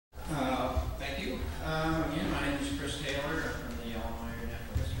Again, my name is Chris Taylor from the Illinois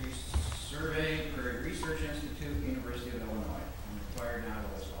Natural History Survey, Prairie Research Institute, University of Illinois. I'm required now to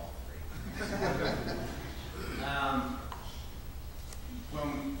list all three.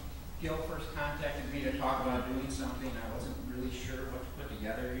 When Gil first contacted me to talk about doing something, I wasn't really sure what to put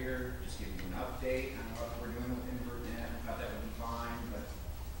together here. Just give you an update on what we're doing with InvertNet. I thought that would be fine, but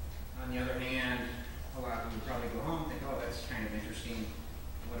on the other hand, a lot of you would probably go home and think, oh, that's kind of interesting.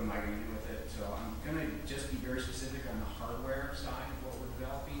 What am I going to do with it? So I'm going to just be very specific on the hardware side of what we're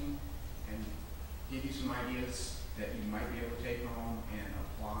developing and give you some ideas that you might be able to take home and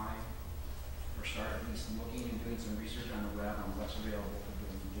apply or start at least looking and doing some research on the web on what's available for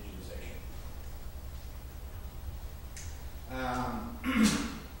doing digitization.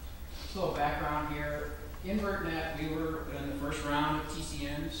 So background here, InvertNet, we were in the first round of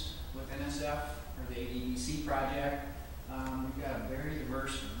TCMs with NSF, or the iDigBio project. We've got a very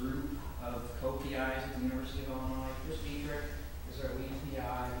diverse group of co-PIs at the University of Illinois. Chris Dietrich is our lead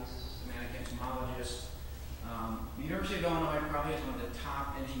PI. He's a systematic entomologist. The University of Illinois probably has one of the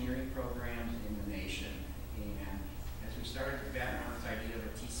top engineering programs in the nation. And as we started to bat around this idea of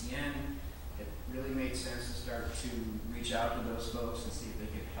a TCN, it really made sense to start to reach out to those folks and see if they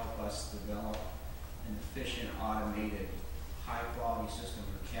could help us develop an efficient, automated, high-quality system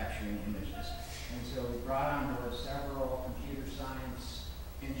for capturing images. And so we brought on board several computer science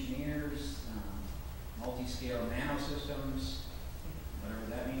engineers, multi-scale nanosystems, whatever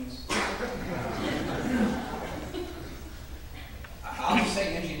that means. I'll just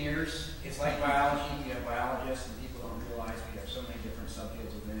say engineers. It's like biology. We have biologists, and people don't realize we have so many different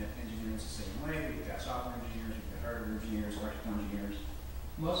subfields within it. Engineering is the same way. We've got software engineers, we've got hardware engineers, electrical engineers.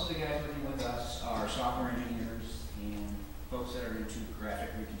 Most of the guys working with us are software engineers and folks that are into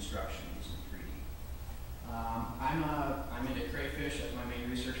graphic reconstruction. I'm into crayfish as my main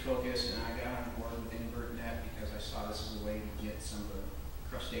research focus, and I got on board with InvertNet because I saw this as a way to get some of the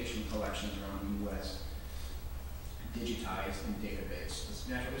crustacean collections around the U.S. digitized in database. This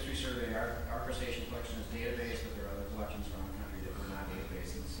Natural History Survey, our crustacean collection is database, but there are other collections around the country that were not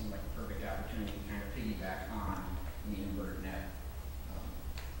database, and it seemed like a perfect opportunity to kind of piggyback on the InvertNet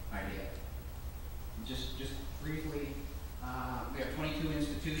idea. Just briefly, we have 22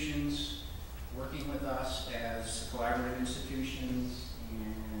 institutions working with us as collaborative institutions,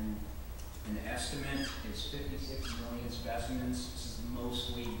 and an estimate is 56 million specimens. This is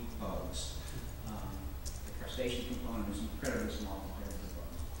mostly bugs. The crustacean component is incredibly small compared to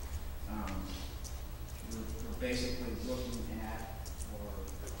bugs. We're basically looking at, or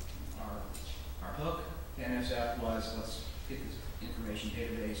our hook to NSF was, let's get this information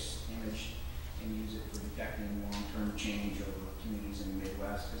database image and use it for detecting long-term change over communities in the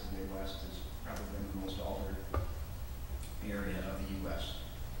Midwest, because the Midwest is probably the most altered area of the U.S.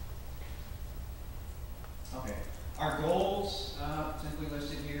 Okay, our goals, simply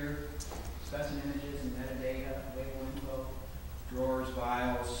listed here: specimen images and metadata, label info, drawers,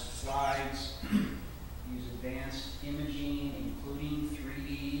 files, slides, use advanced imaging, including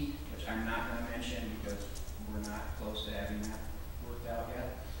 3D, which I'm not going to mention because we're not close to having that worked out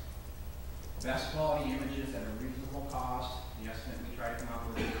yet. Best quality images at a reasonable cost. The estimate we try to come up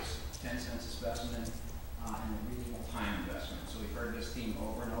with is 10 cents a specimen, and a reasonable time investment. So we've heard this theme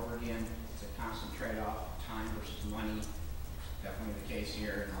over and over again. It's a constant trade-off, time versus money. Definitely the case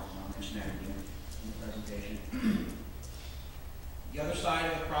here, and I'll mention that again in the presentation. The other side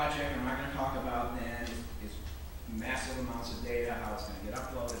of the project I'm not going to talk about then is massive amounts of data, how it's going to get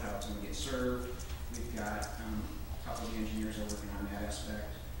uploaded, how it's going to get served. We've got a couple of the engineers are working on that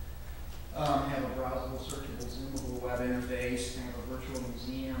aspect. Have a browsable, searchable, zoomable web interface, kind of a virtual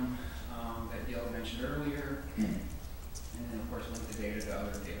museum that Gil mentioned earlier, and then of course link the data to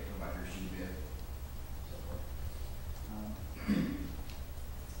other data providers, GBIT, so forth.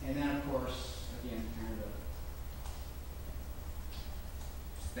 And then of course, again, kind of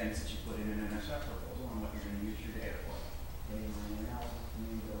the things that you put in an NSF proposal on what you're going to use your data for. Data mining analysis,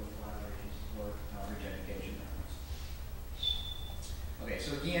 community collaboration support, outreach education efforts. Okay,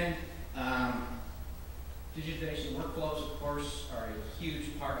 so again, digitization workflows, of course, are a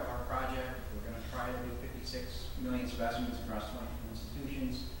huge part of our project. We're going to try to do 56 million specimens across 22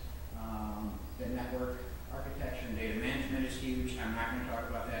 institutions. The network architecture and data management is huge. I'm not going to talk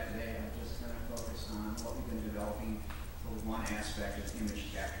about that today. I'm just going to focus on what we've been developing for one aspect of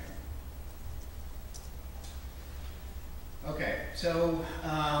image capture. Okay, so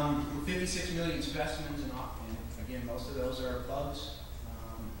 56 million specimens, and again, most of those are bugs.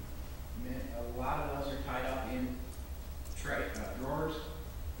 A lot of those are tied up in drawers,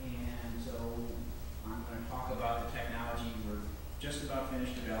 and so I'm going to talk about the technology we're just about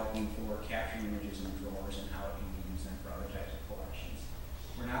finished developing for capturing images in drawers and how it can be used then for other types of collections.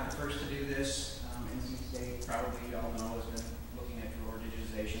 We're not the first to do this. NC State, probably you all know, has been looking at drawer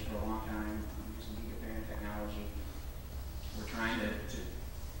digitization for a long time, using gigaband technology. We're trying to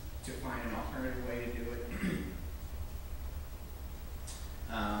find an alternative way to do it.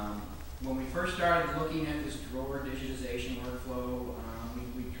 When we first started looking at this drawer digitization workflow,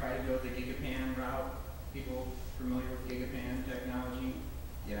 we tried to go the gigaband route. People familiar with gigaband technology?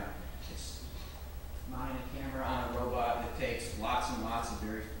 Yeah, it's mounting a camera on a robot that takes lots and lots of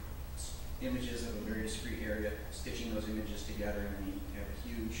very images of a very discrete area, stitching those images together, and you have a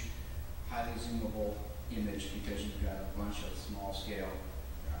huge, highly zoomable image because you've got a bunch of small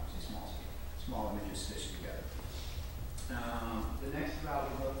images stitched together. The next route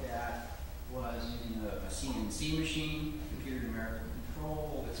we looked at was using a CNC machine, computer numerical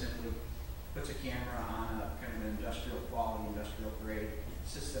control, that simply puts a camera on a kind of an industrial quality, industrial grade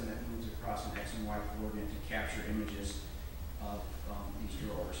system that moves across an X and Y coordinate to capture images of these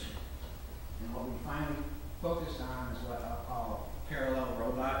drawers. And what we finally focused on is what I'll call a parallel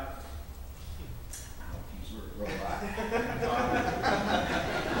robot. I don't use the word robot.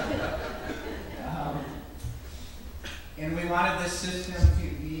 And we wanted this system to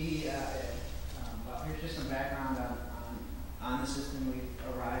be, well, here's just some background on the system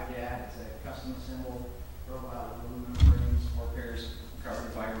we've arrived at. It's a custom assembled robot with aluminum frames, 4 pairs of carbon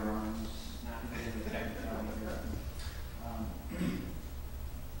fiber arms, not to get into technical.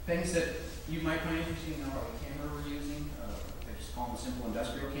 Things that you might find interesting know are the camera we're using. I just call them a simple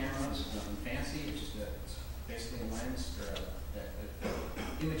industrial camera. It's nothing fancy. It's just it's basically a lens or an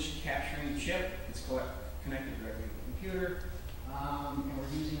image capturing chip. It's connected directly to the computer. And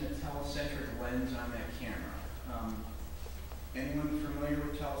we're using a telecentric lens on that camera. Anyone familiar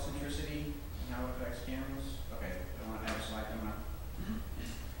with telecentricity and how it affects cameras? Okay, I want to have a slide coming up.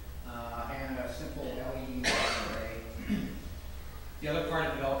 And a simple LED array. The other part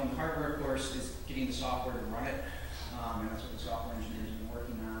of developing hardware, of course, is getting the software to run it. And that's what the software engineers have been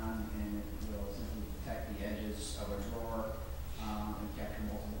working on. And it will simply detect the edges of a drawer and capture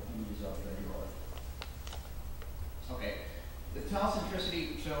multiple images of the drawer. Okay, the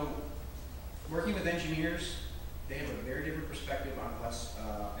telecentricity, so working with engineers, they have a very different perspective on what's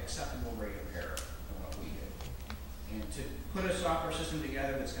acceptable rate of error than what we do. And to put a software system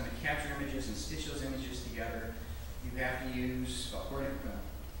together that's going to capture images and stitch those images together, you have to use,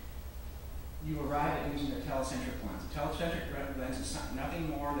 you arrive at using a telecentric lens. A telecentric lens is nothing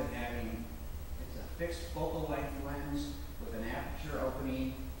more than having, it's a fixed focal length lens with an aperture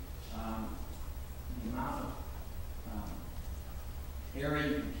opening. The amount of area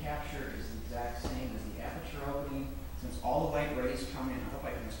you can capture is the exact same as the aperture opening. Since all the light rays come in, I hope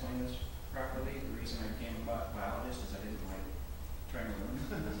I can explain this properly. The reason I became a biologist is I didn't like trying to learn.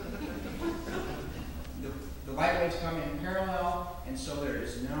 The light rays come in parallel, and so there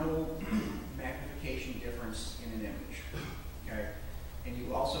is no magnification difference in an image. Okay? And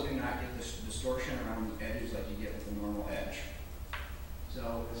you also do not get this distortion around the edges like you get with a normal edge.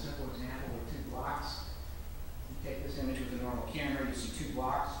 So a simple example with 2 blocks. You take this image with a normal camera, you see 2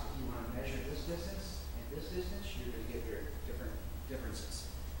 blocks. If you want to measure this distance and this distance, you're going to get very different differences.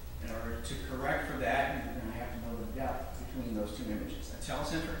 In order to correct for that, you're going to have to know the depth between those 2 images. A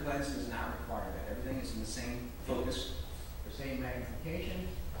telecentric lens does not require that. Everything is in the same focus, the same magnification,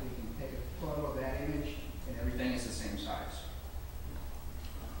 so you can take a photo of that image and everything is the same size.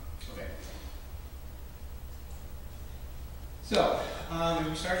 Okay. So,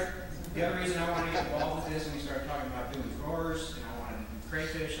 we started, the other reason I wanted to get involved with this, and we started talking about doing drawers, and I wanted to do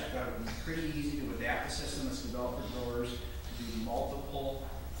crayfish. I thought it would be pretty easy to adapt the system that's developed for drawers to do multiple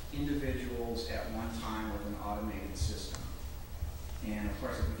individuals at one time with an automated system. And of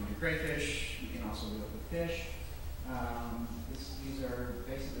course, if we can do crayfish, we can also do it with fish. These are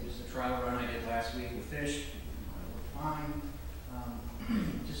basically just a trial run I did last week with fish. It worked fine.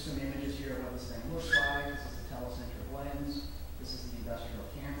 Just some images here of what this thing looks like. This is the telecentric lens. This is the industrial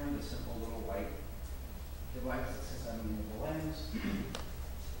camera, the simple little white device that sits on the end of the lens.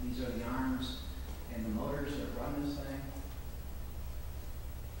 These are the arms and the motors that run this thing.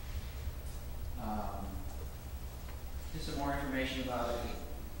 Just some more information about it.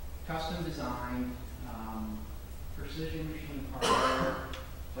 Custom design, precision machine hardware,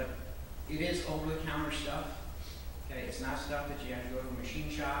 but it is over-the-counter stuff. Okay, it's not stuff that you have to go to a machine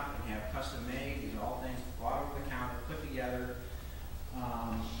shop and have custom made. These are all things bought over the counter, put together.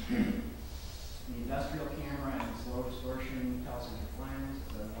 The industrial camera and its low distortion telecentric lens,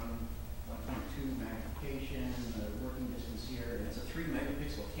 the 1.2 magnification, the working distance here, and it's a 3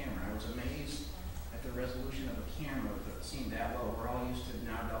 megapixel camera. I was amazed at the resolution of a camera seemed that low. We're all used to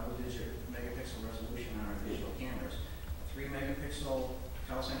now double-digit megapixel resolution on our digital cameras. A 3 megapixel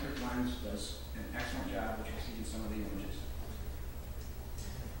telecentric lens does an excellent job, which you'll see in some of the images.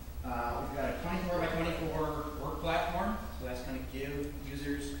 We've got a 24 by 24 work platform, so that's going to give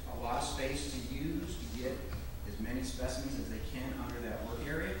users a lot of space to use to get as many specimens as they can under that work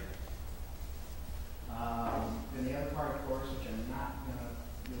area. Then the other part, of course, which I'm not going to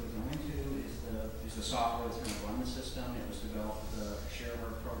really go into, is the software that's going to run the system. It was developed with a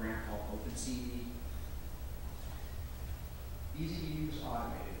shareware program called OpenCV. Easy to use,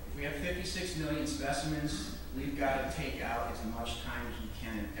 automated. If we have 56 million specimens, we've got to take out as much time as we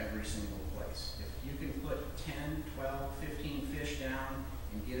can in every single place. If you can put 10, 12, 15 fish down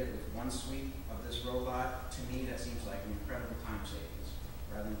and get it with one sweep of this robot, to me that seems like an incredible time savings,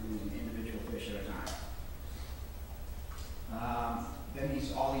 rather than doing an individual fish at a time. Then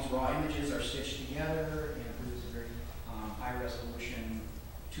all these raw images are stitched together and produce a very high resolution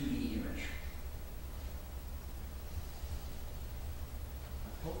 2D image.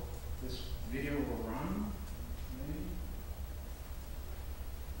 I hope this video will run. Maybe.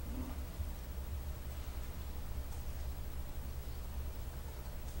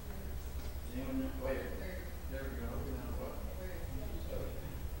 Does anyone know? Wait, there we go. Now what?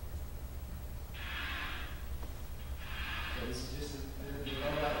 So this is just the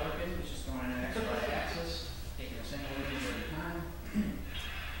robot working. It's just going on an XY axis, taking a single image at a time.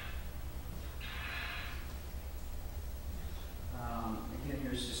 Again,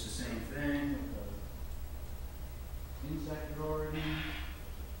 here's just the same thing with the insect drawing.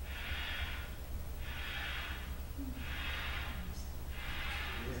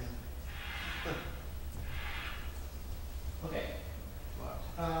 Okay.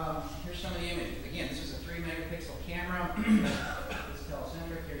 Here's some of the images. Again, this is a 3 megapixel camera. It's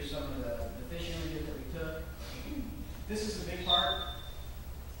telecentric. Here's some of the fish images that we took. This is the big part.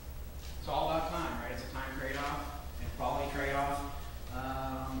 It's all about time, right? It's a time trade-off and quality trade-off.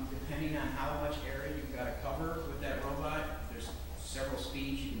 Depending on how much area you've got to cover with that robot, there's several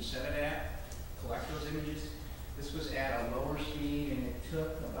speeds you can set it at, collect those images. This was at a lower speed, and it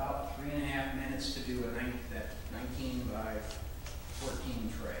took about 3.5 minutes to do that 19 by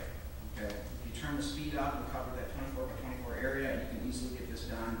 14 tray. Okay. If you turn the speed up and cover that 24 by 24 area, you can easily get this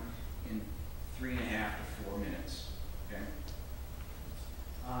done in 3.5 to 4 minutes. Okay.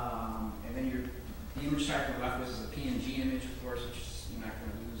 And then the image type on the left is a PNG image, of course, which is, you're not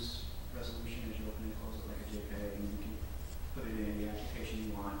going to lose resolution as you open and close it like a JPEG, and you can put it in the application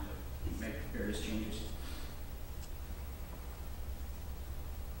you want to make various changes.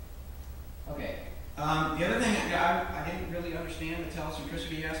 Okay. The other thing, I didn't really understand the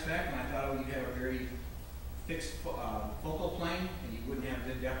telecentricity aspect, and I thought you'd have a very fixed focal plane, and you wouldn't have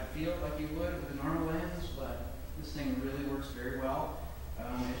good depth of field like you would with a normal lens, but this thing really works very well.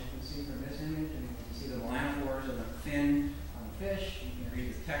 As you can see from this image, and you can see the melanophores and the fin on the fish. You can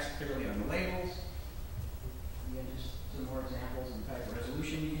read the text clearly on the labels. Again, just some more examples of the type of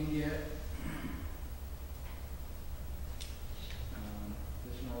resolution you can get.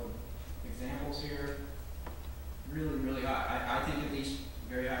 Additional examples here. Really high. I think at least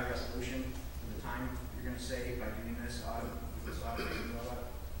very high resolution for the time you're going to save by doing this automated robot.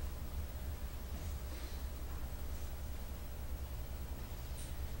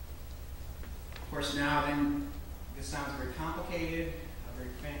 Of course, now then, this sounds very complicated, a very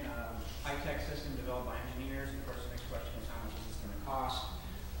high-tech system developed by engineers. Of course, the next question is how much is this going to cost?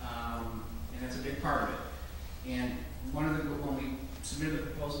 And that's a big part of it. And when we submitted the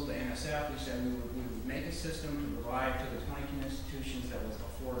proposal to NSF, we said we would make a system to provide to the 22 institutions that was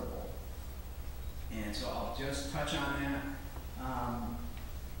affordable. And so I'll just touch on that.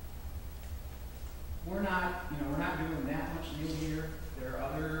 We're not doing that much new here. There are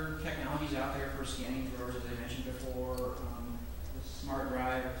other technologies out there for scanning drawers, as I mentioned before. The Smart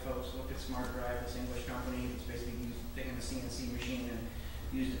Drive, folks look at Smart Drive, this English company. It's basically taking the CNC machine and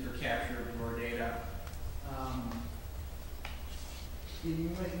used it for capture of drawer data.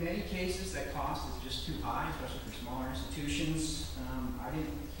 In many cases, that cost is just too high, especially for smaller institutions. I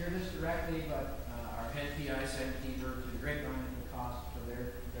didn't hear this directly, but our head PI said he heard the grapevine that the cost for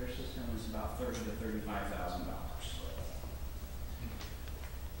their system is about $30,000 to $35,000.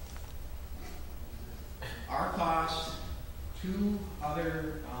 Our cost to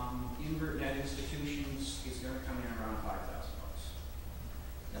other InvertNet institutions is going to come in around $5,000.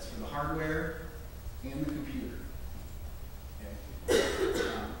 That's for the hardware and the computer. Okay.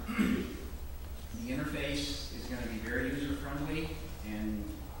 The interface is going to be very user-friendly, and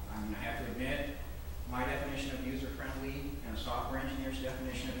I'm going to have to admit, my definition of user-friendly and a software engineer's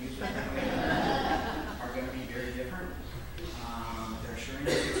definition of user-friendly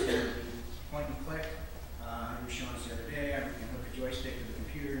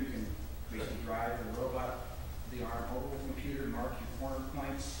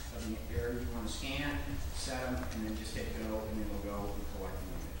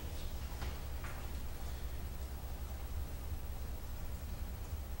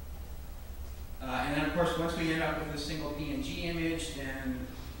once we end up with a single PNG image, then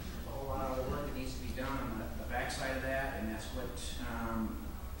a whole lot of the work that needs to be done on the backside of that, and that's what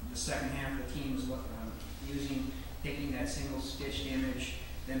the second half of the team is using, taking that single stitched image,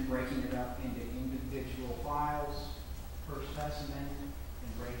 then breaking it up into individual files per specimen,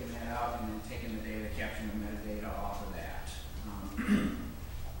 and breaking that out, and then taking the data, capturing the metadata off of that.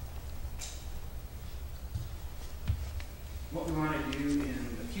 What we want to do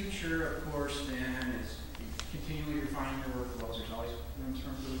in the future, of course, then is continually refining your workflows. There's always room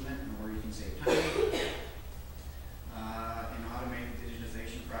for improvement and where you can save time and automate the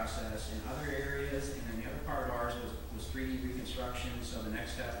digitization process in other areas. And then the other part of ours was 3D reconstruction. So the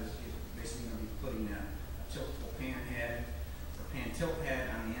next step is basically going to be putting a tiltable pan head or pan tilt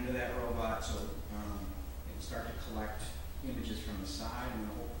head on the end of that robot, so it can start to collect images from the side. And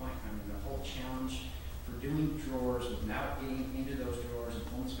the whole point, the whole challenge for doing drawers without getting into those drawers and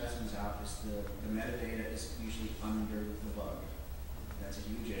pulling specimens out is the metadata is usually under the bug. That's a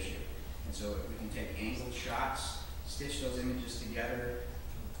huge issue. And so if we can take angled shots, stitch those images together,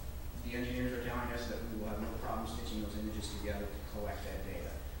 the engineers are telling us that we will have no problem stitching those images together to collect that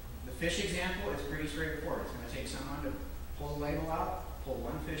data. The fish example is pretty straightforward. It's going to take someone to pull the label out, pull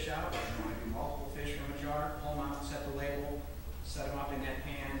one fish out. If you want to do multiple fish from a jar, pull them out, set the label, set them up in that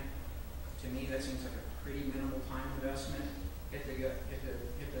pan. To me, that seems like a pretty minimal time investment. Hit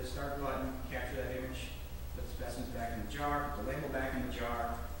the start button, capture that image, put the specimens back in the jar, put the label back in the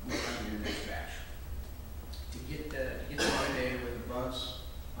jar, move on to your next batch. To get the metadata with the bugs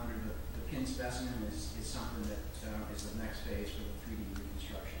under the pin specimen is something that is the next phase for the 3D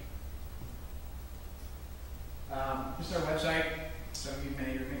reconstruction. This is our website. Some of you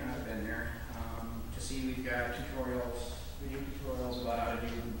may or may not have been there. To see, we've got tutorials, video tutorials about how to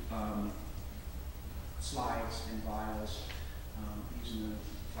do slides and vials using the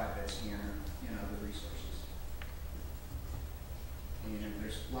flatbed scanner and other resources. And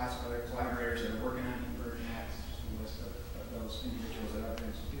there's lots of other collaborators that are working on InvertNet, just a list of those individuals at other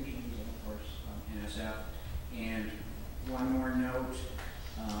institutions, and of course NSF. And one more note,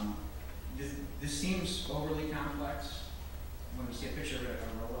 this seems overly complex when you see a picture of a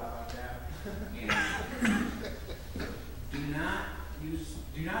robot like that. And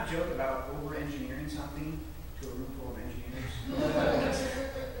do not joke about over-engineering something to a room full of engineers.